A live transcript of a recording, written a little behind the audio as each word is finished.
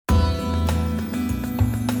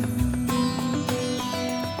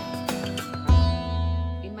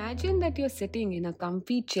that you're sitting in a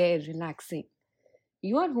comfy chair relaxing.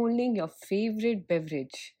 You are holding your favorite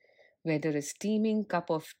beverage, whether a steaming cup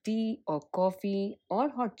of tea or coffee or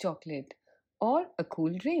hot chocolate or a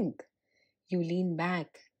cool drink. You lean back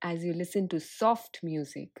as you listen to soft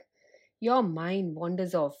music. Your mind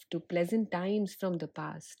wanders off to pleasant times from the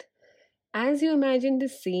past. As you imagine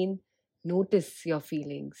this scene, notice your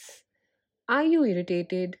feelings. Are you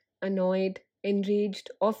irritated, annoyed, enraged,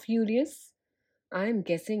 or furious? I am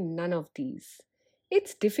guessing none of these.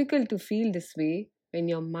 It's difficult to feel this way when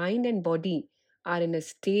your mind and body are in a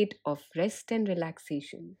state of rest and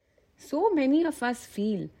relaxation. So many of us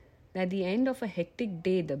feel that the end of a hectic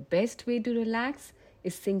day, the best way to relax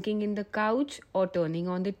is sinking in the couch or turning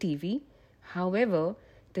on the TV. However,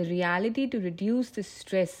 the reality to reduce the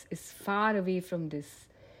stress is far away from this.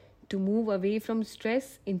 To move away from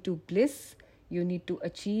stress into bliss, you need to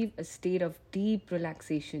achieve a state of deep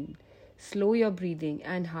relaxation. Slow your breathing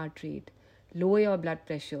and heart rate, lower your blood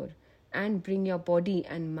pressure, and bring your body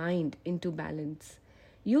and mind into balance.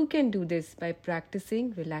 You can do this by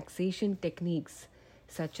practicing relaxation techniques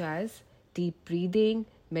such as deep breathing,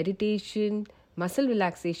 meditation, muscle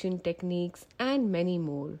relaxation techniques, and many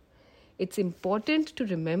more. It's important to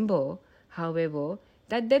remember, however,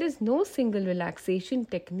 that there is no single relaxation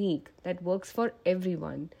technique that works for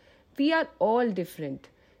everyone. We are all different.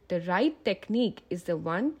 The right technique is the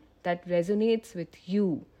one that resonates with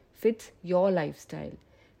you, fits your lifestyle.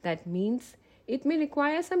 That means it may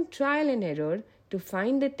require some trial and error to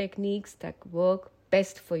find the techniques that work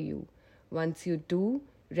best for you. Once you do,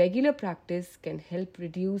 regular practice can help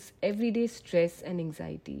reduce everyday stress and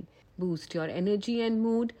anxiety, boost your energy and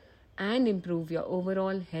mood, and improve your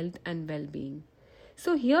overall health and well being.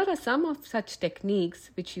 So, here are some of such techniques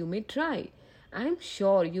which you may try. I am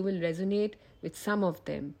sure you will resonate with some of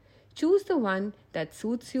them. Choose the one that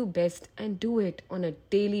suits you best and do it on a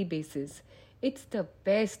daily basis. It's the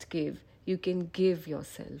best give you can give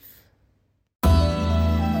yourself.